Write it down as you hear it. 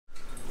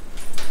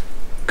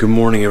Good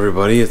morning,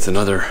 everybody. It's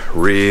another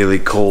really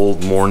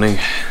cold morning,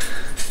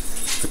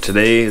 but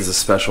today is a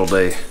special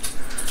day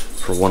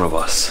for one of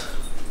us.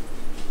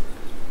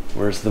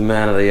 Where's the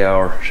man of the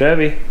hour?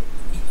 Chevy.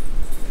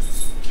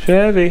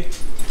 Chevy.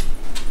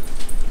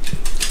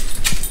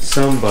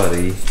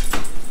 Somebody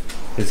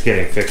is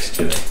getting fixed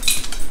today.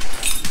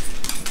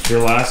 It's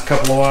your last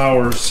couple of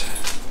hours.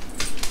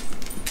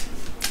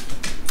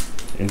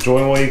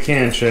 Enjoy while you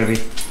can,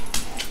 Chevy.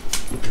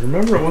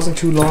 Remember, it wasn't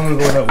too long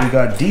ago that we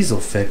got Diesel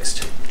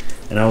fixed,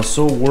 and I was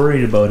so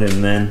worried about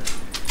him then,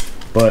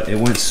 but it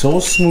went so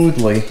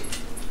smoothly,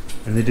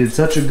 and they did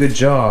such a good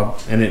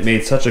job, and it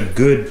made such a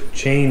good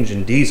change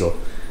in Diesel,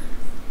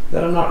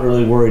 that I'm not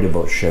really worried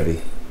about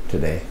Chevy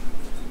today.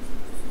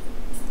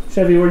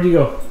 Chevy, where'd you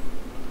go?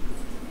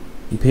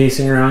 You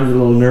pacing around, you're a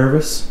little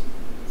nervous?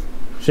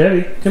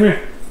 Chevy, come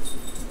here.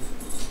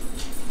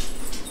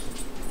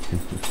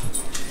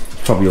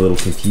 Probably a little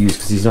confused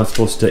because he's not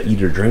supposed to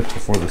eat or drink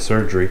before the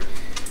surgery.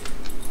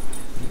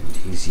 And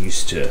he's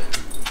used to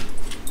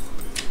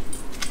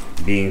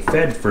being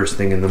fed first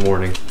thing in the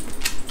morning.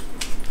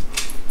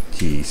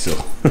 Gee,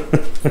 so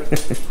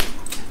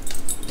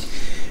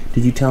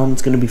did you tell him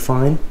it's gonna be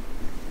fine?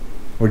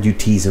 Or did you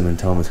tease him and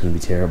tell him it's gonna be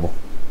terrible?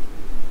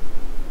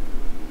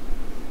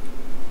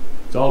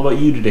 It's all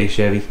about you today,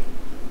 Chevy.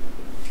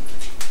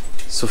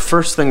 So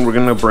first thing, we're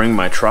gonna bring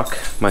my truck,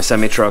 my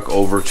semi-truck,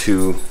 over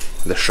to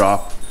the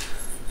shop.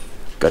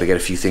 Got to get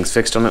a few things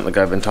fixed on it, like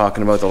I've been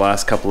talking about the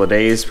last couple of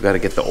days. We got to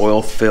get the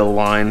oil fill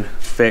line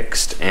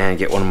fixed and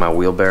get one of my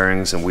wheel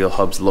bearings and wheel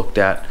hubs looked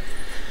at.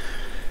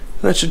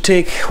 That should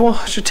take,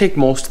 well, it should take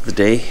most of the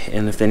day,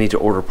 and if they need to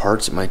order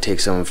parts, it might take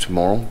some of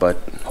tomorrow, but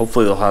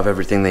hopefully they'll have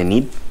everything they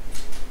need.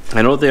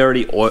 I know they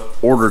already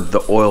ordered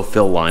the oil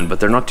fill line, but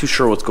they're not too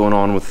sure what's going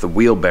on with the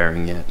wheel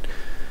bearing yet.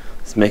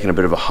 It's making a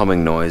bit of a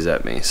humming noise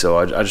at me, so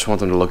I just want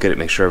them to look at it,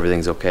 make sure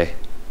everything's okay.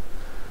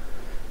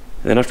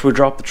 And then after we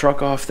drop the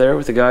truck off there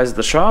with the guys at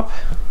the shop,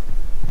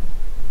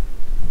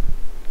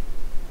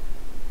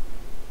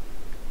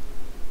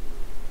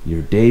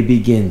 your day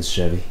begins,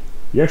 Chevy.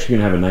 You're actually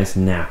gonna have a nice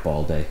nap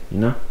all day, you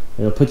know?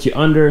 It'll put you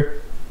under,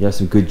 you have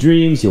some good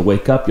dreams, you'll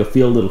wake up, you'll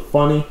feel a little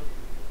funny.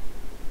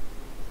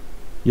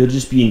 You'll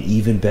just be an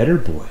even better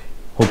boy,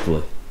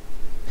 hopefully.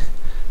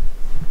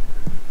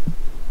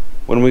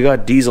 When we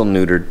got Diesel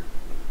neutered,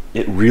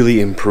 it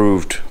really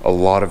improved a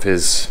lot of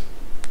his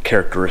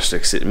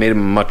characteristics. It made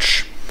him a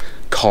much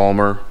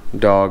calmer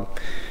dog,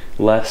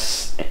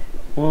 less,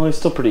 well, he's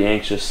still pretty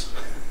anxious.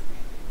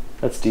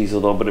 That's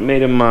Diesel though, but it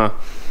made him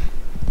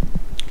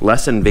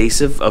less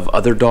invasive of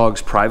other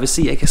dogs'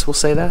 privacy, I guess we'll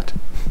say that.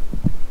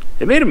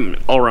 It made him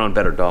an all-around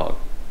better dog,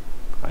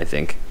 I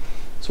think.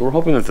 So we're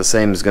hoping that the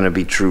same is going to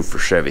be true for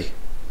Chevy.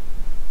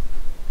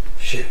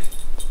 Shit.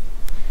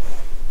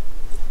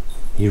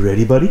 You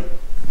ready, buddy?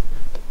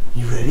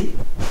 You ready?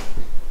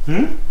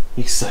 You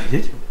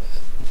excited?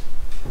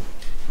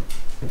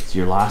 It's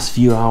your last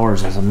few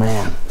hours as a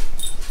man.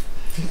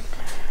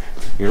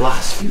 Your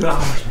last few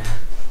hours, man.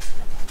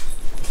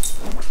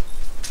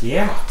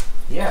 Yeah.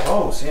 Yeah,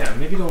 oh, so yeah,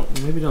 maybe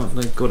don't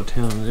like go to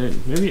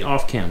town. Maybe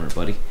off camera,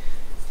 buddy.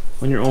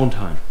 On your own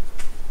time.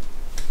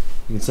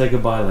 You can say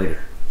goodbye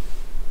later.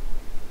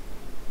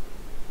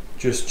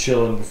 Just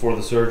chilling before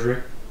the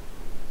surgery.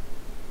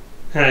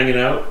 Hanging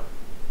out.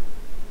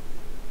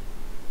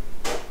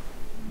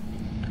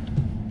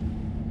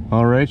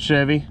 All right,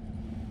 Chevy.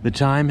 The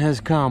time has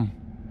come.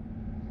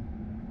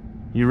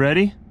 You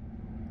ready?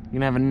 You're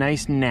gonna have a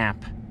nice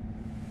nap.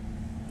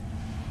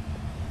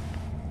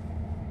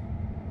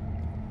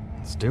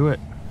 Let's do it.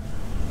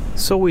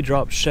 So we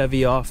dropped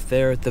Chevy off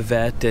there at the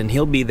vet, and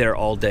he'll be there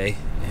all day.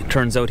 It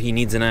turns out he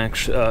needs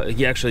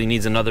he actually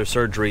needs another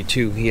surgery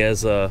too. He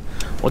has a,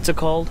 what's it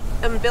called?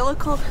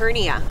 Umbilical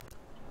hernia.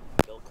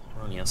 Umbilical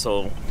hernia.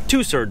 So 2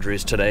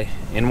 surgeries today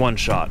in one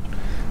shot.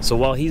 So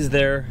while he's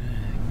there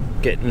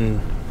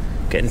getting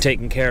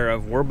taken care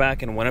of, we're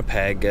back in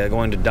Winnipeg,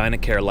 going to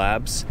Dynacare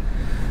Labs.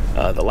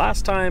 The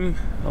last time,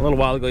 a little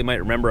while ago, you might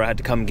remember I had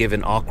to come give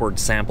an awkward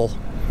sample.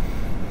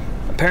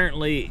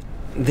 Apparently,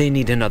 they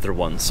need another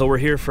one, so we're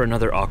here for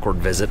another awkward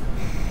visit.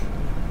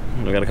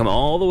 We gotta come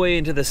all the way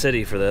into the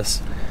city for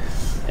this.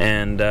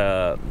 And,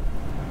 this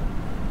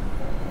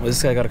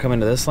guy gotta come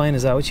into this lane?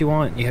 Is that what you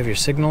want? You have your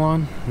signal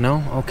on?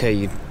 No? Okay,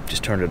 you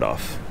just turned it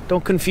off.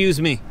 Don't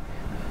confuse me.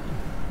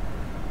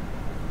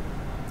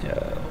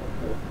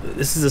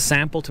 This is a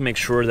sample to make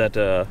sure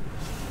that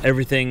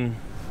everything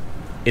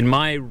in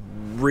my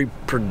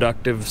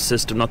reproductive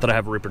system, not that I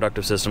have a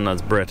reproductive system,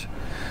 that's Brit.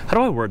 How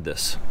do I word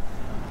this?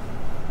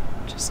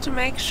 Just to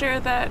make sure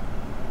that,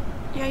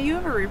 yeah, you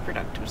have a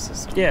reproductive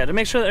system. Yeah, to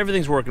make sure that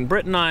everything's working.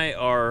 Brit and I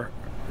are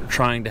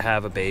trying to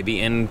have a baby,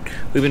 and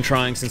we've been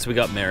trying since we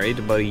got married.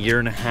 About a year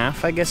and a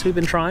half, I guess we've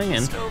been trying,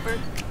 and just over.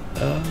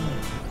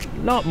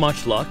 Not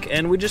much luck,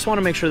 and we just want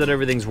to make sure that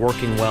everything's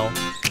working well.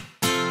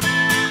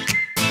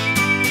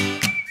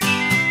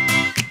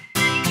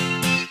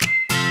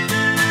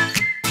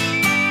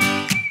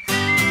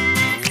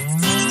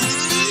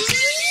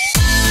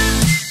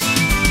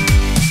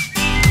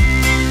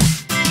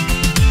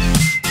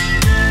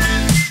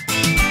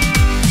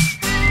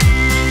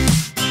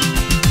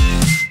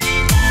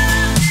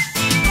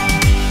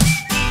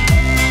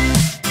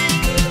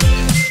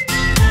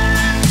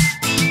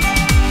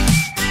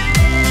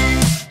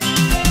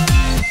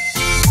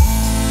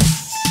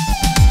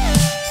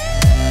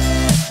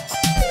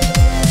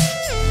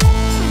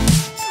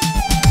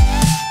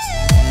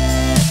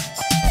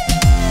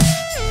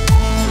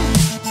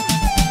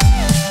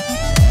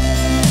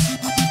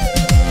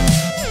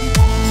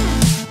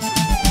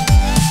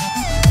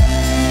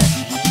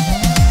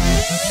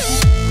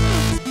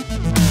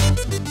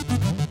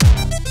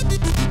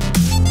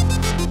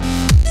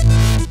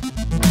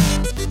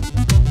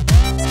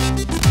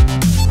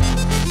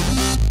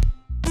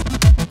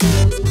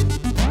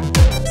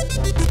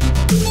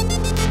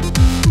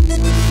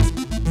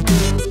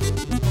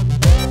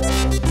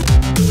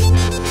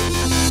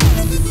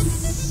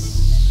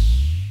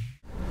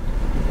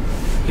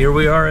 Here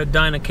we are at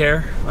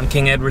Dynacare on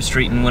King Edward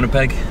Street in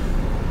Winnipeg.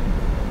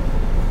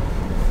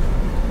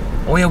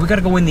 Oh yeah, we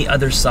gotta go in the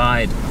other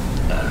side.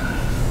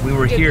 We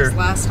were here this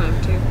last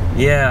time too.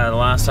 Yeah, the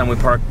last time we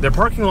parked. Their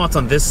parking lot's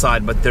on this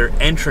side, but their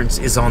entrance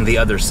is on the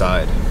other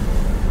side.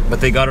 But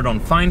they got it on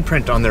fine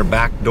print on their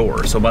back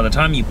door. So by the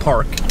time you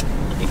park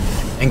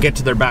and get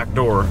to their back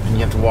door, and you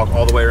have to walk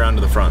all the way around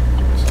to the front.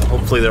 So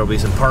hopefully there'll be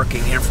some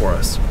parking here for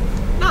us.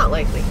 Not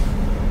likely.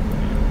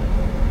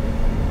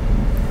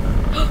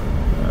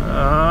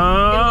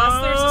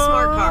 Unless there's a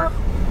smart car.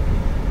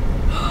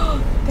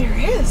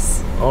 There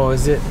is. Oh,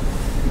 is it?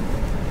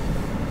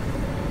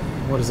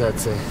 What does that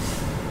say?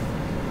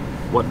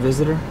 What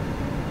visitor?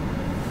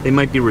 They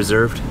might be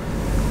reserved.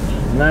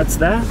 And that's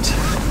that.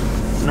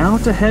 Now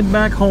to head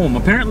back home.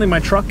 Apparently my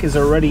truck is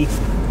already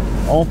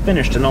all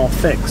finished and all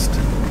fixed.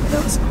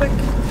 That was quick.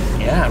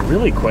 Yeah,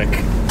 really quick.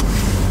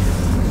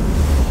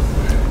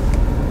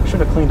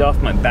 Should have cleaned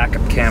off my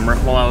backup camera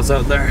while I was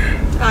out there.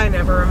 I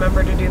never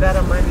remember to do that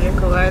on my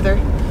vehicle either.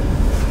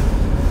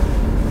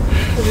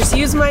 I just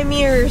use my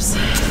mirrors.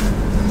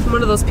 I'm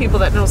one of those people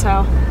that knows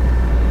how.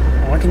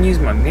 Well, I can use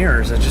my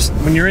mirrors.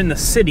 When you're in the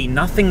city,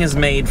 nothing is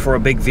made for a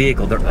big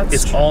vehicle.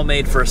 It's true. All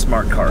made for a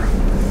smart car.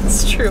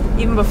 It's true.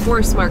 Even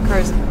before smart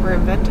cars were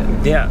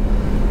invented. Yeah.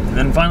 And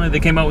then finally they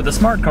came out with a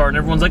smart car and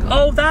everyone's like,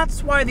 oh,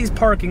 that's why these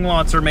parking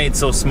lots are made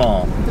so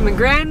small. In the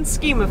grand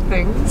scheme of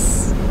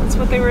things, that's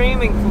what they were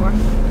aiming for.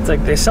 It's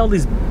like they sell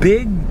these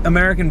big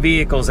American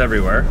vehicles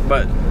everywhere,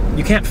 but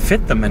you can't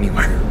fit them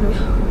anywhere.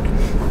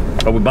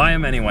 But we buy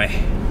them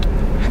anyway.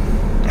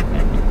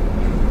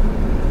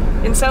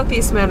 In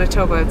southeast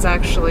Manitoba, it's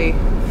actually,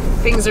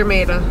 things are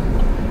made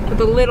with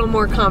a little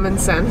more common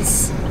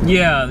sense.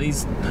 Yeah,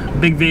 these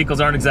big vehicles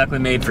aren't exactly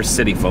made for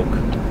city folk.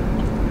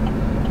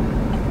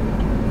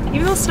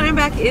 Even though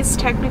Steinbach is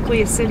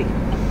technically a city.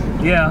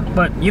 Yeah,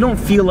 but you don't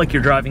feel like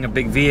you're driving a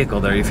big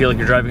vehicle there. You feel like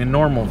you're driving a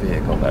normal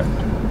vehicle there.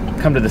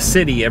 Come to the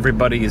city,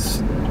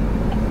 everybody's a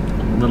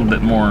little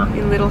bit more...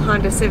 In little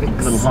Honda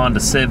Civics. Little Honda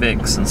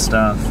Civics and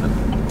stuff.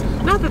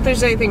 Not that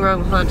there's anything wrong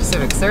with Honda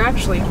Civics. They're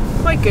actually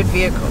quite good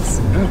vehicles.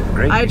 Oh,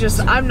 great.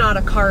 I'm not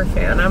a car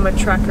fan. I'm a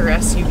truck or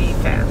SUV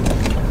fan.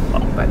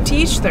 But to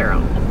each their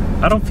own.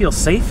 I don't feel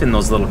safe in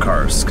those little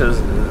cars, because...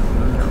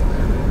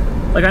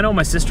 Like, I know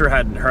my sister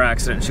had her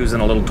accident. She was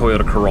in a little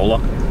Toyota Corolla.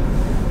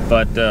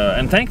 But,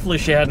 and thankfully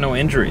she had no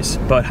injuries.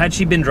 But had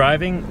she been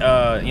driving,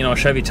 you know, a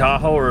Chevy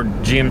Tahoe or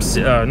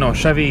GMC,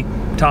 Chevy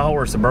Tahoe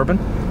or Suburban,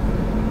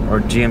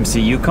 or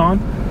GMC Yukon,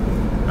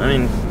 I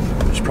mean,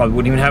 she probably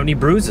wouldn't even have any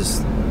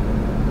bruises.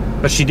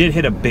 But she did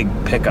hit a big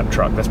pickup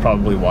truck. That's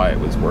probably why it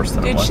was worse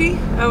than it was. Did she?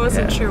 I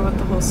wasn't sure what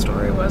the whole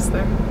story was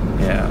there.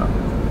 Yeah.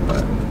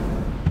 But.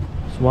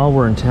 So while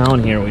we're in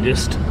town here, we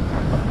just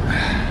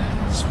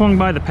swung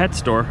by the pet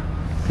store.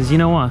 Because you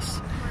know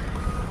us.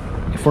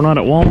 If we're not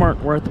at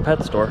Walmart, we're at the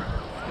pet store.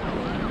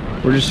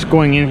 We're just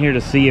going in here to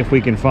see if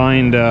we can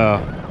find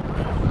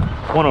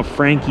one of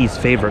Frankie's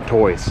favorite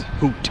toys,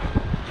 Hoot.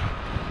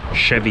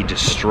 Chevy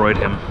destroyed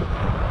him.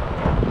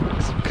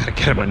 So gotta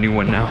get him a new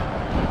one now.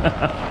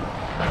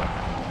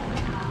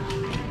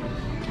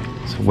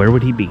 So where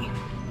would he be? He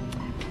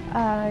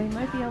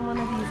might be on one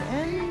of these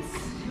ends.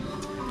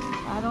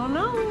 I don't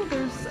know.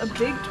 There's a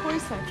big toy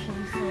section,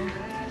 so...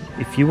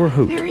 If you were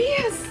Hoot. There he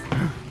is!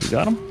 You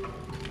got him?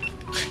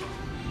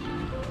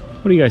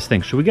 What do you guys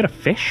think? Should we get a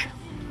fish?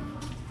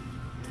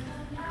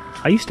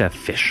 I used to have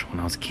fish when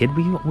I was a kid.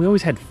 We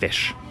always had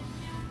fish.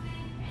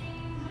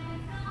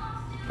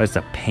 But it's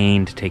a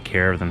pain to take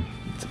care of them.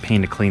 It's a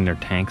pain to clean their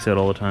tanks out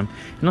all the time.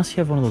 Unless you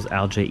have one of those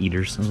algae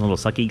eaters, those little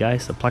sucky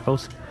guys, the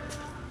plecos.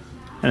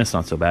 And it's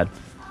not so bad.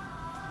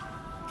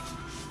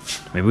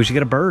 Maybe we should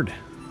get a bird.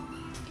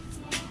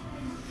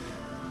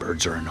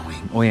 Birds are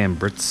annoying. Oh yeah, and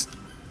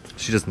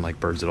she doesn't like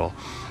birds at all.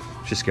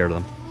 She's scared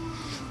of them.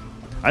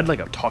 I'd like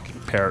a talking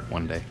parrot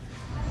one day.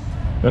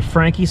 Got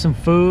Frankie some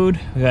food.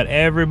 We got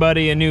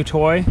everybody a new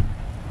toy.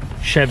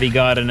 Chevy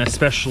got an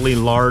especially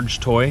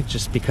large toy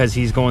just because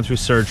he's going through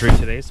surgery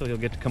today, so he'll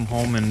get to come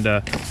home and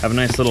have a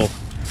nice little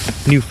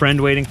new friend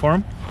waiting for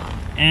him.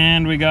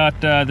 And we got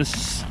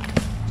this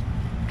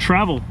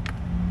travel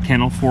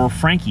kennel for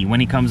Frankie when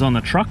he comes on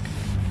the truck,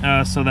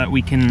 so that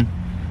we can,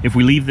 if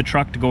we leave the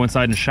truck to go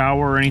inside and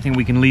shower or anything,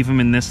 we can leave him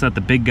in this so that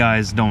the big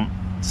guys don't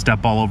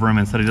step all over him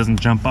and so that he doesn't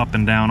jump up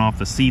and down off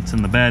the seats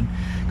in the bed,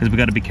 because we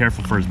got to be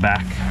careful for his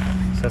back.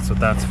 So that's what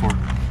that's for.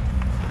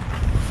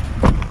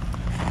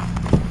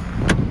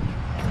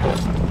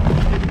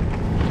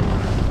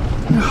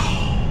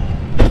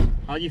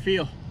 How you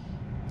feel?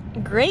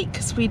 Great,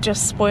 because we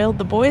just spoiled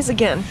the boys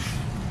again.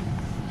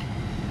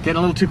 Getting a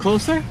little too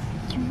close there?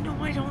 You know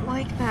I don't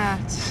like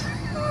that.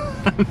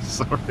 I'm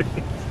sorry.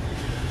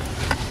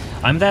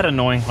 I'm that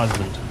annoying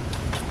husband.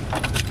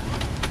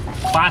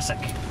 Classic.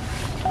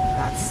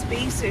 Got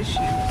space issues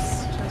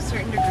to a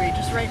certain degree,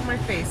 just right in my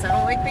face. I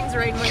don't like things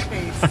right in my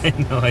face. I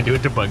know, I do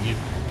it to bug you.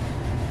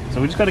 So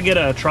we just got to get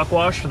a truck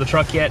wash for the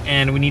truck yet,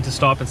 and we need to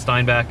stop in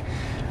Steinbach.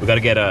 We got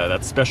to get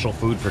that special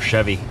food for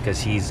Chevy because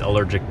he's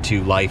allergic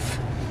to life.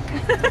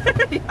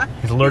 Yeah.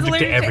 He's allergic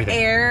to everything. To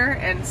air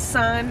and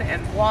sun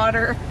and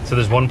water. So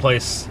there's one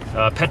place,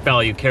 Pet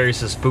Value carries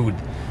his food.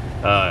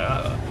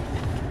 I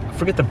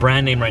forget the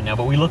brand name right now,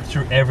 but we looked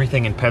through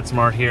everything in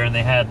PetSmart here, and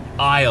they had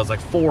aisles,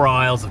 like 4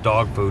 aisles of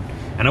dog food.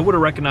 And I would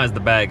have recognized the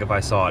bag if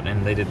I saw it,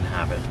 and they didn't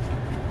have it.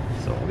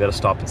 So we gotta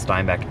stop in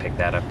Steinbach to pick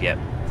that up yet.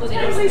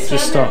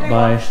 Just stopped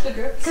by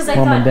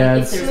Mom and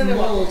Dad's.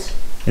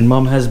 And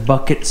Mom has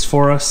buckets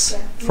for us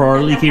for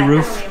our leaky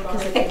roof.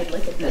 Mom's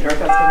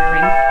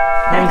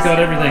got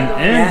everything.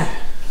 And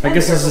I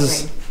guess this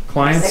is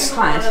clients.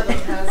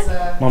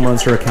 Mom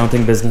runs her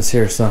accounting business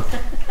here, so.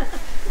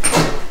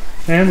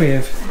 And we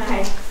have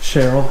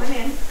Cheryl.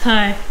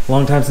 Hi.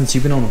 Long time since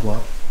you've been on the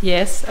vlog.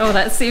 Yes. Oh,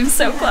 that seems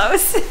so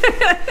close.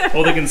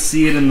 Oh, they can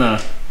see it in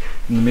the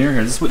mirror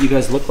here. This is what you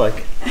guys look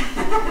like.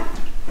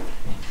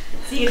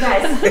 See you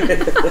guys. See you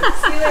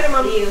later,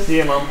 Mom. See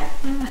you, Mom.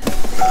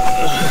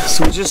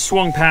 So we just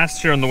swung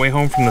past here on the way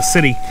home from the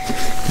city.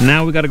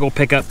 Now we gotta go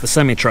pick up the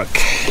semi-truck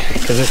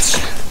because it's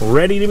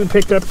ready to be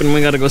picked up, and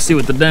we gotta go see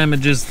what the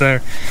damage is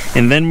there.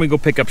 And then we go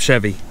pick up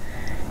Chevy.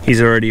 He's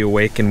already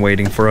awake and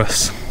waiting for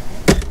us.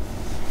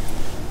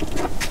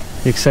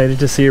 You excited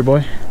to see your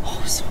boy?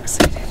 Oh, so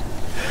excited.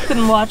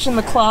 Been watching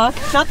the clock.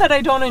 Not that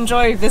I don't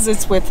enjoy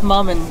visits with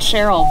Mom and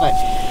Cheryl, but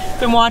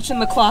been watching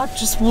the clock,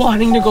 just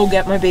wanting to go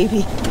get my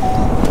baby.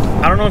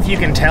 I don't know if you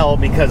can tell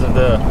because of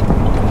the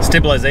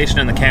stabilization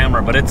in the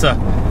camera, but it's a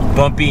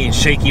bumpy and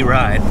shaky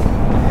ride.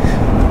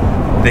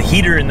 The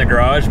heater in the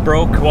garage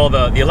broke. Well,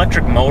 the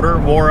electric motor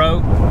wore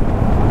out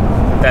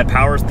that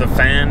powers the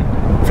fan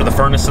for the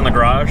furnace in the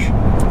garage.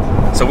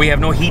 So we have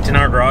no heat in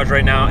our garage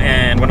right now,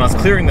 and when I was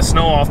clearing the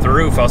snow off the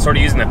roof, I was sort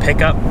of using the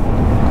pickup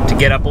to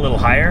get up a little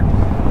higher,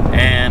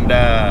 and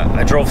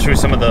I drove through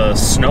some of the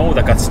snow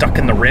that got stuck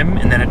in the rim,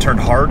 and then it turned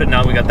hard, and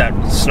now we got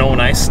that snow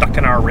and ice stuck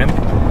in our rim.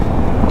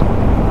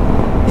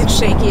 It's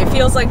shaky. It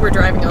feels like we're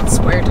driving on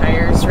square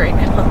tires right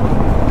now.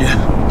 Yeah.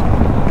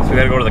 So we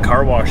gotta go to the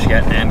car wash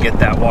yet and get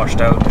that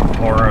washed out,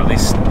 or at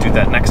least do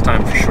that next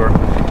time for sure.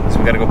 So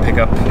we gotta go pick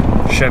up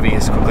Chevy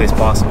as quickly as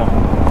possible.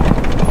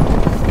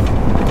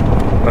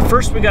 But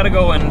first we gotta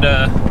go and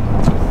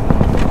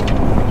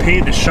pay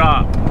the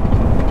shop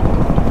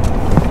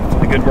for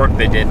the good work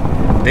they did.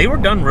 They were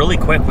done really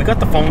quick. We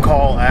got the phone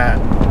call at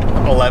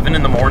 11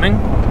 in the morning,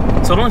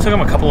 so it only took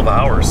them a couple of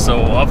hours.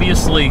 So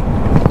obviously,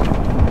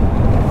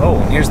 oh,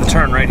 here's the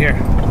turn right here.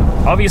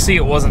 Obviously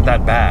it wasn't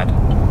that bad.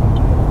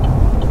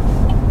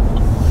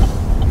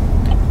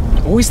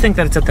 I always think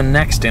that it's at the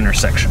next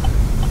intersection.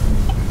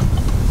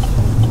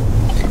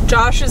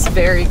 Josh is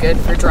very good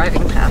for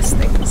driving past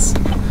things.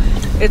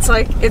 It's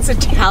like, it's a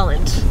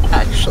talent,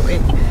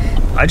 actually.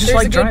 I just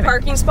like driving. There's a good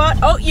parking spot.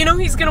 Oh, you know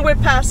he's gonna whip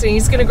past it.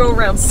 He's gonna go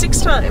around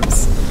 6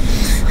 times.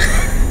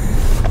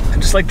 I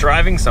just like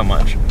driving so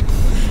much.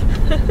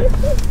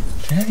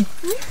 Hey.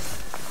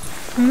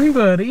 Hey,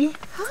 buddy.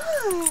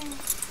 Hi.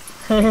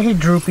 Hey,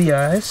 droopy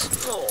eyes.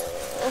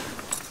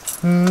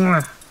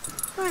 Mwah.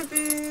 Hi,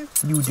 babe.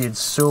 You did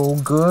so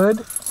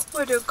good.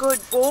 What a good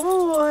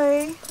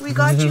boy. We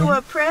got you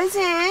a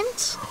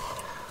present.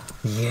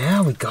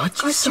 Yeah, we got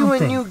you Got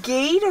something. you a new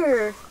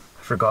gator.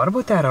 I forgot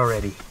about that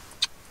already.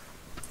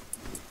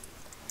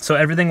 So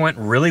everything went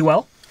really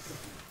well.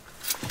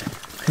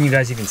 And you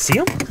guys, you can see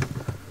him.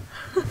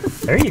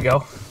 There you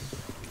go.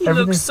 He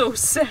looks so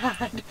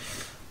sad.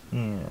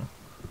 Yeah.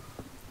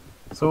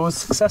 So it was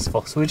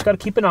successful. So we just got to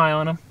keep an eye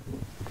on him.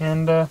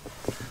 And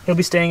he'll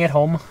be staying at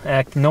home.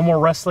 No more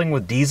wrestling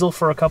with Diesel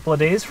for a couple of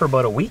days, for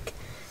about a week.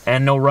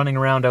 And no running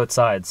around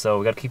outside. So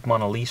we got to keep him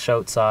on a leash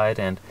outside.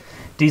 And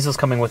Diesel's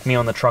coming with me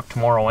on the truck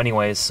tomorrow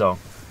anyways, so.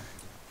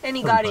 And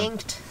he got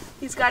inked.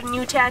 He's got a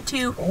new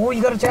tattoo. Oh,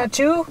 you got a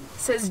tattoo? It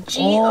says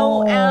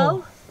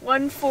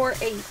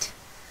GOL148.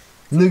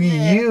 Look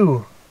at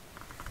you.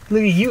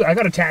 Look at you. I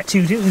got a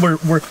tattoo too.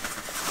 You're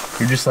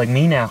just like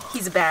me now.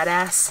 He's a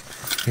badass.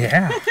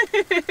 Yeah.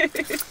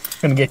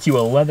 Gonna get you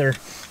a leather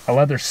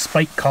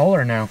spike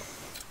collar now.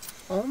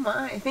 Oh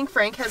my. I think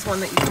Frank has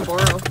one that you can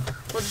borrow.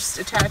 We'll just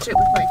attach it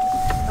with like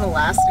an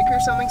elastic or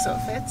something so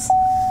it fits.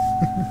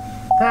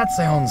 That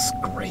sounds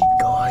great,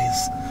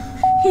 guys.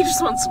 He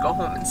just wants to go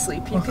home and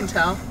sleep, you can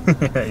tell.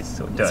 He's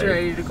so tired. He's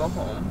ready to go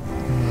home.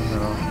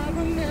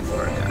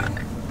 Poor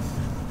guy.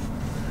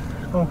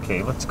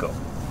 Okay, let's go.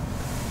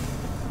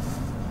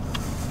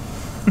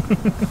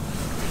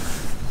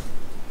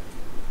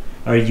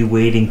 Are you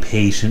waiting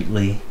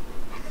patiently?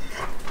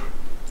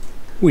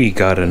 We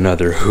got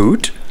another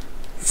hoot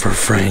for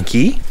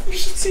Frankie. You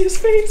should see his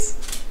face.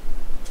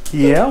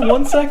 Yeah,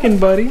 1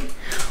 second, buddy.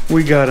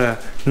 We got a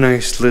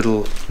nice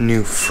little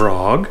new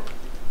frog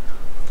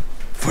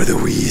for the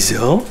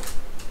weasel.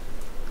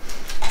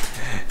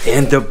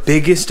 And the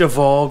biggest of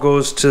all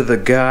goes to the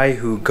guy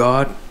who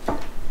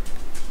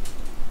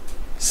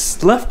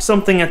left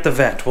something at the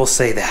vet, we'll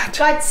say that.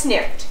 Got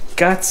snipped.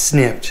 Got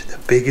snipped, the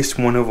biggest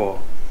one of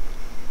all.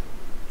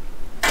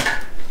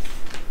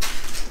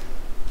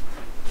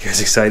 You guys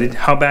excited?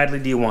 How badly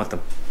do you want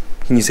them?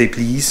 Can you say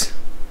please?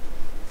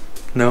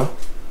 No?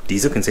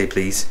 Diesel can say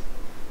please.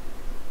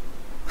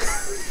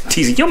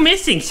 Teasing, you're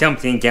missing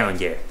something down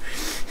there.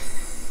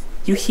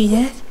 You see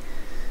that?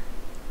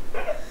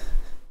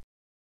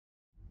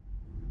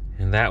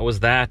 And that was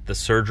that. The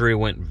surgery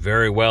went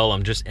very well.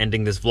 I'm just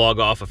ending this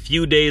vlog off a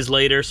few days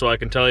later so I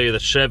can tell you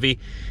that Chevy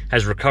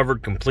has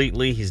recovered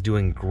completely. He's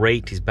doing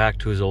great. He's back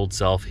to his old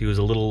self. He was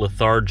a little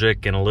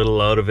lethargic and a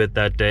little out of it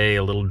that day,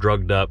 a little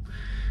drugged up.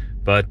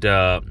 But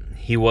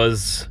he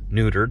was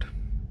neutered.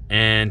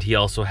 And he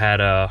also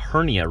had a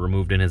hernia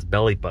removed in his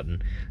belly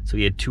button. So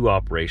he had 2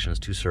 operations,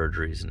 2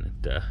 surgeries, and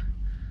it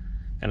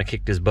kind of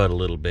kicked his butt a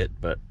little bit,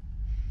 but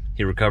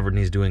he recovered and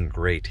he's doing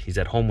great. He's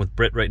at home with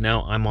Britt right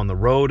now. I'm on the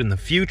road in the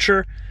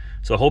future.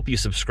 So I hope you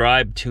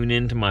subscribe, tune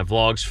in to my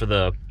vlogs for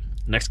the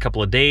next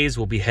couple of days.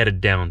 We'll be headed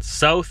down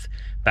south,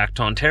 back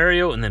to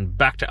Ontario, and then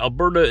back to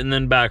Alberta, and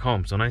then back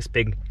home. So a nice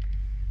big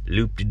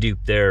loop-de-doop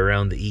there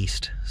around the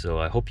east. So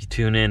I hope you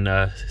tune in.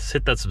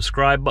 Hit that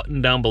subscribe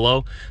button down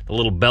below, the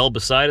little bell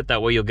beside it.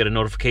 That way you'll get a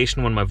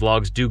notification when my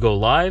vlogs do go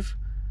live.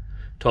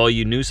 To all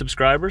you new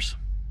subscribers,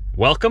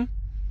 welcome.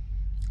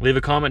 Leave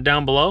a comment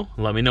down below.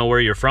 Let me know where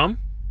you're from.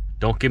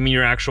 Don't give me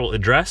your actual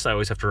address. I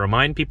always have to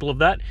remind people of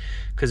that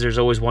because there's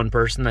always one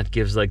person that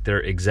gives like their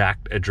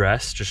exact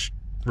address. Just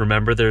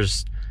remember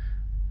there's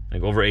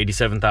like over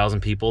 87,000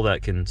 people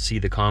that can see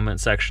the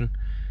comment section.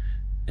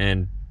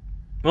 And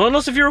well,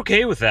 unless if you're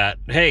okay with that.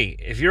 Hey,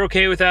 if you're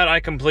okay with that, I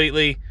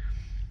completely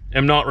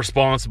am not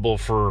responsible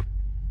for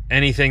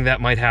anything that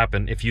might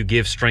happen if you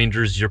give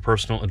strangers your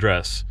personal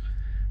address.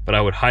 But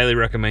I would highly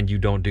recommend you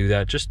don't do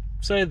that. Just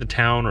say the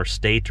town or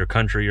state or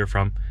country you're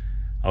from.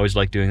 I always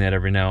like doing that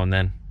every now and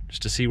then,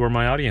 just to see where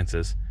my audience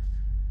is.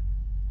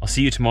 I'll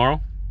see you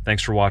tomorrow.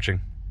 Thanks for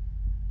watching.